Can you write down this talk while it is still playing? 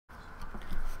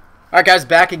Alright guys,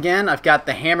 back again. I've got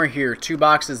the hammer here, 2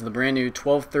 boxes of the brand new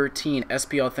 12-13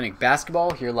 SP Authentic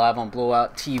Basketball here live on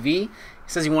Blowout TV. He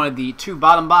says he wanted the 2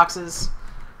 bottom boxes,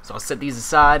 so I'll set these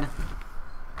aside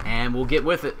and we'll get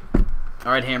with it.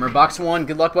 Alright hammer, box 1,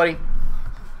 good luck buddy.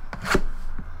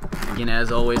 Again, as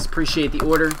always, appreciate the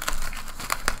order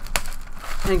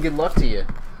and good luck to you.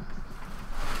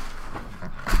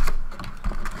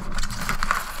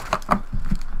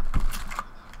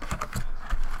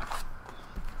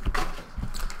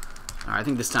 I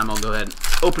think this time I'll go ahead and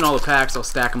open all the packs, I'll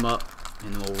stack them up,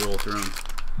 and then we'll roll through them.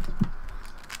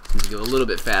 Seems to go a little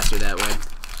bit faster that way.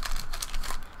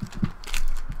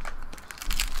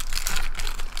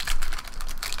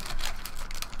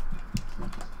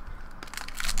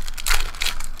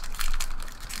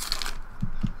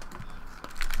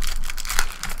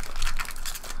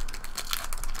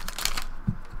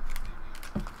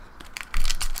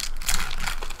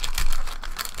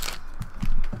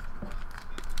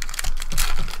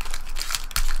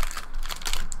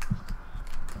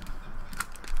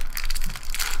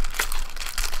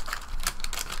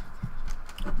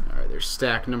 There's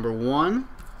stack number 1.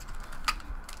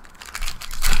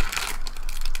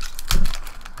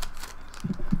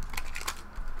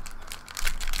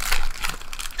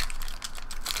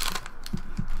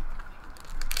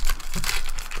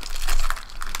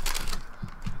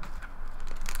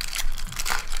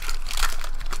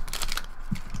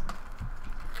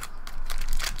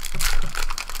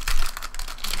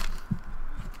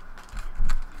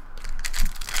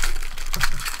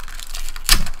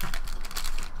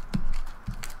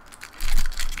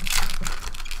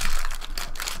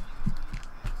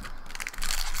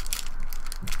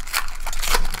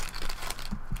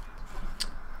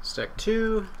 Stack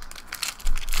 2.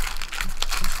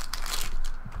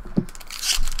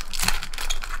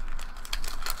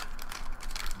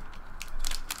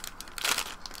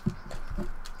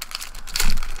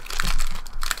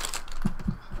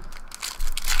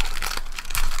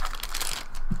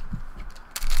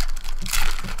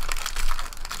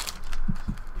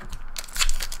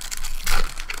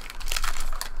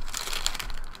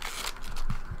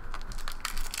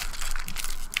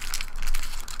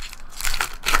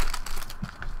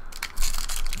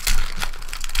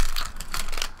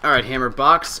 Alright, hammer,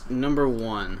 box number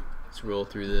 1. Let's roll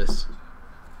through this.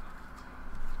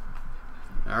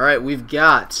 Alright, we've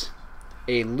got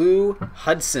a Lou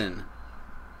Hudson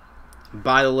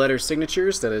by the letter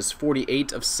signatures. That is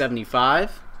 48 of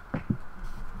 75.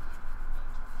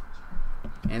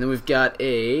 And then we've got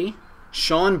a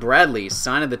Sean Bradley,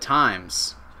 sign of the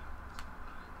times.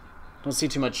 Don't see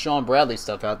too much Sean Bradley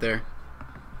stuff out there.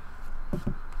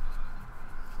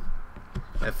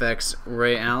 FX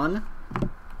Ray Allen.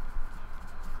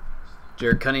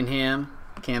 Jared Cunningham,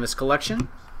 Canvas Collection.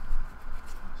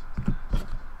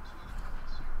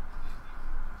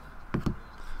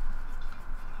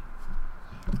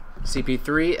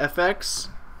 CP3 FX.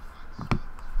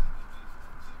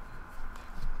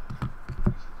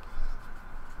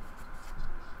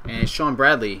 And Sean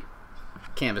Bradley,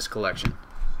 Canvas Collection.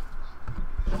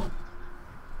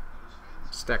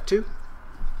 Stack 2.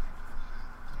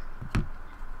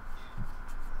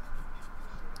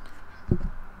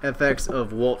 FX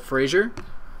of Walt Frazier.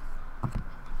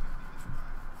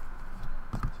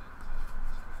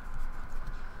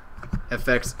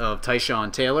 FX of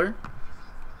Tyshawn Taylor.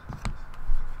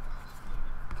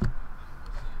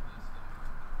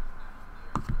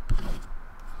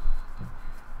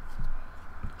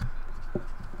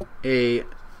 A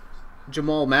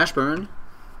Jamal Mashburn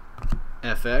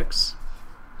FX.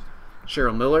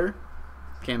 Cheryl Miller,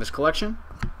 Canvas Collection.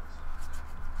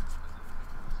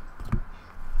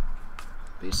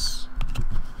 Peace.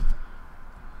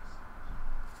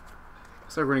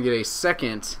 So we're going to get a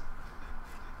second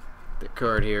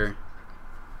card here.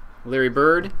 Larry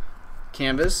Bird,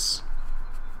 Canvas.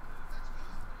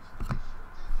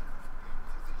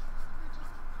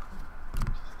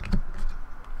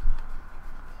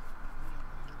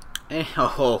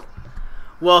 Oh,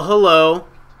 well, hello.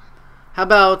 How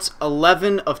about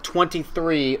 11 of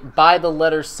 23 by the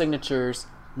letter signatures,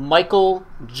 Michael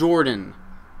Jordan.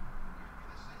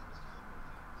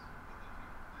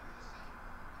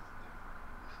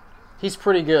 He's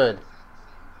pretty good.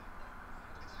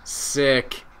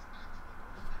 Sick.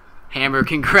 Hammer,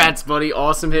 congrats, buddy.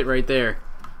 Awesome hit right there.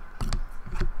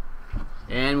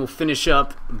 And we'll finish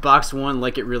up box 1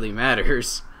 like it really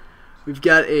matters. We've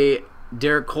got a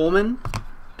Derek Coleman,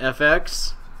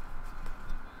 FX.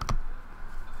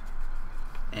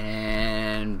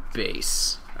 And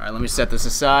base. Alright, let me set this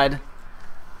aside.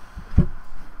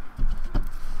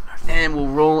 And we'll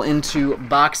roll into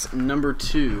box number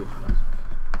 2.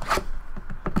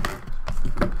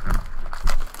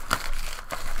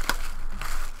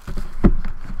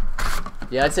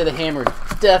 Yeah, I'd say the hammer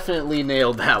definitely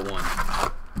nailed that one.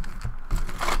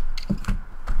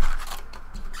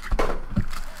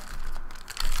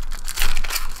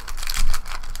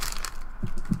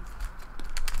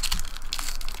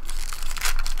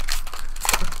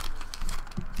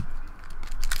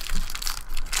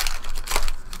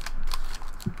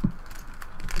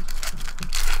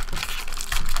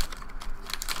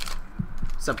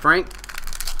 What's up, Frank?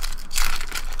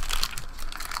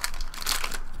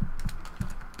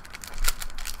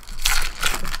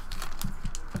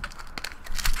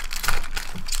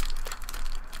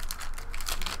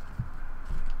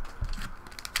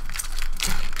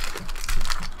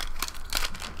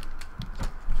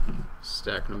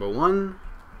 Stack number 1.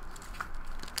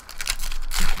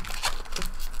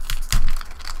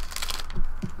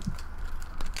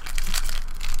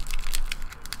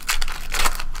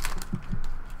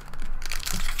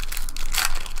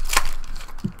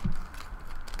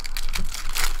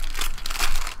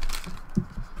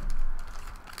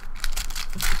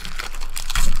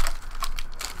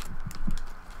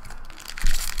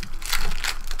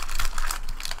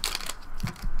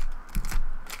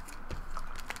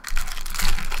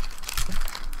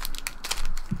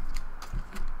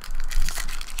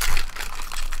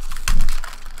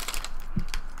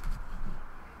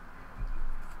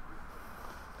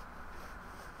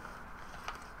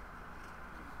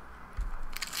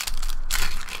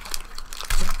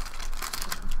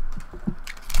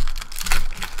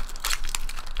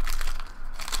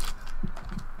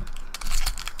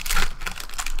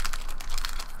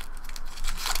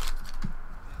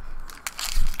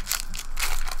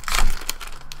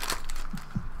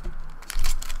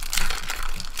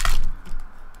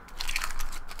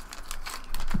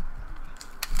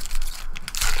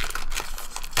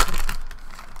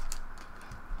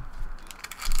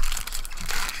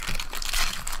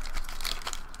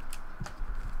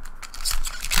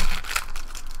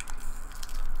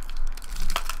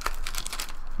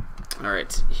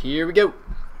 Alright, here we go.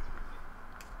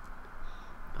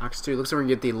 Box 2. Looks like we're going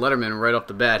to get the Letterman right off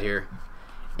the bat here.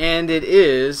 And it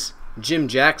is Jim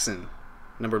Jackson,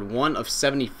 numbered 1 of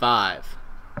 75.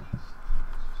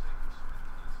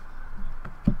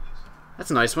 That's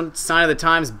a nice one. Sign of the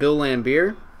Times, Bill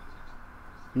Lambier.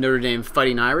 Notre Dame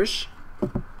Fighting Irish.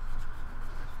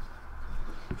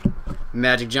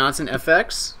 Magic Johnson,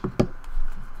 FX.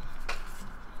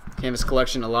 Canvas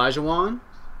Collection, Elijah Wan.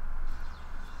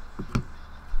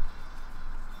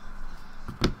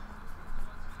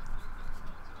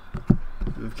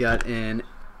 We've got an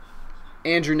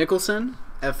Andrew Nicholson,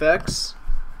 FX.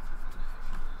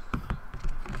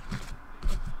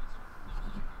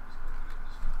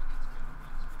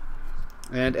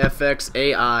 And FX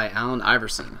AI, Allen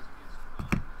Iverson.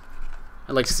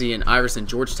 I'd like to see an Iverson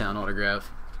Georgetown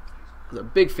autograph. I was a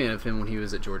big fan of him when he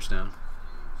was at Georgetown.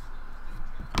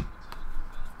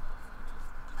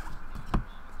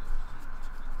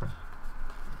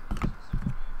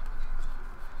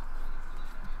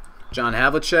 John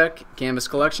Havlicek, Canvas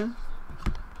Collection.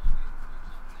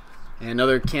 And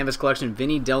another Canvas Collection,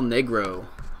 Vinny Del Negro.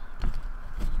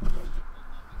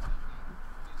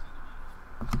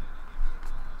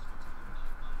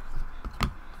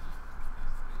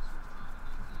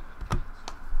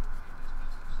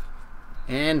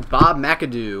 And Bob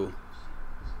McAdoo,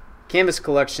 Canvas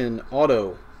Collection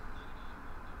Auto.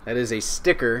 That is a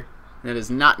sticker that is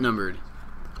not numbered.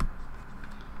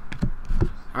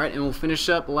 Alright, and we'll finish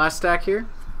up the last stack here.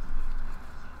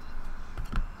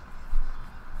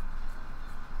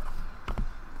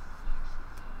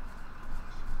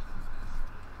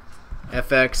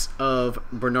 FX of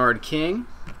Bernard King.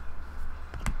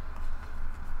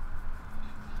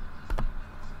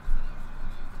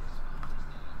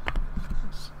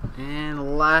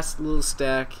 And last little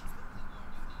stack.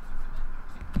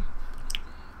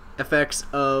 FX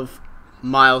of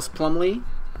Miles Plumlee.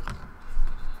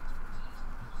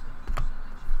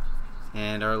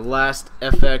 And our last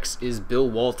FX is Bill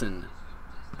Walton.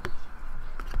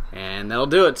 And that'll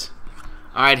do it.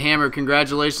 Alright, Hammer,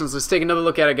 congratulations. Let's take another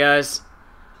look at it, guys.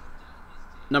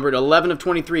 Numbered 11 of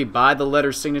 23, by the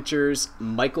letter signatures,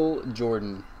 Michael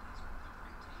Jordan.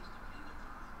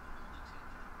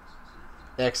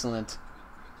 Excellent.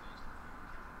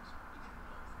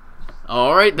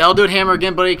 Alright, that'll do it, Hammer.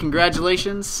 Again, buddy,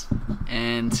 congratulations.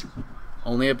 And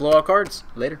only at Blowout Cards.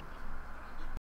 Later.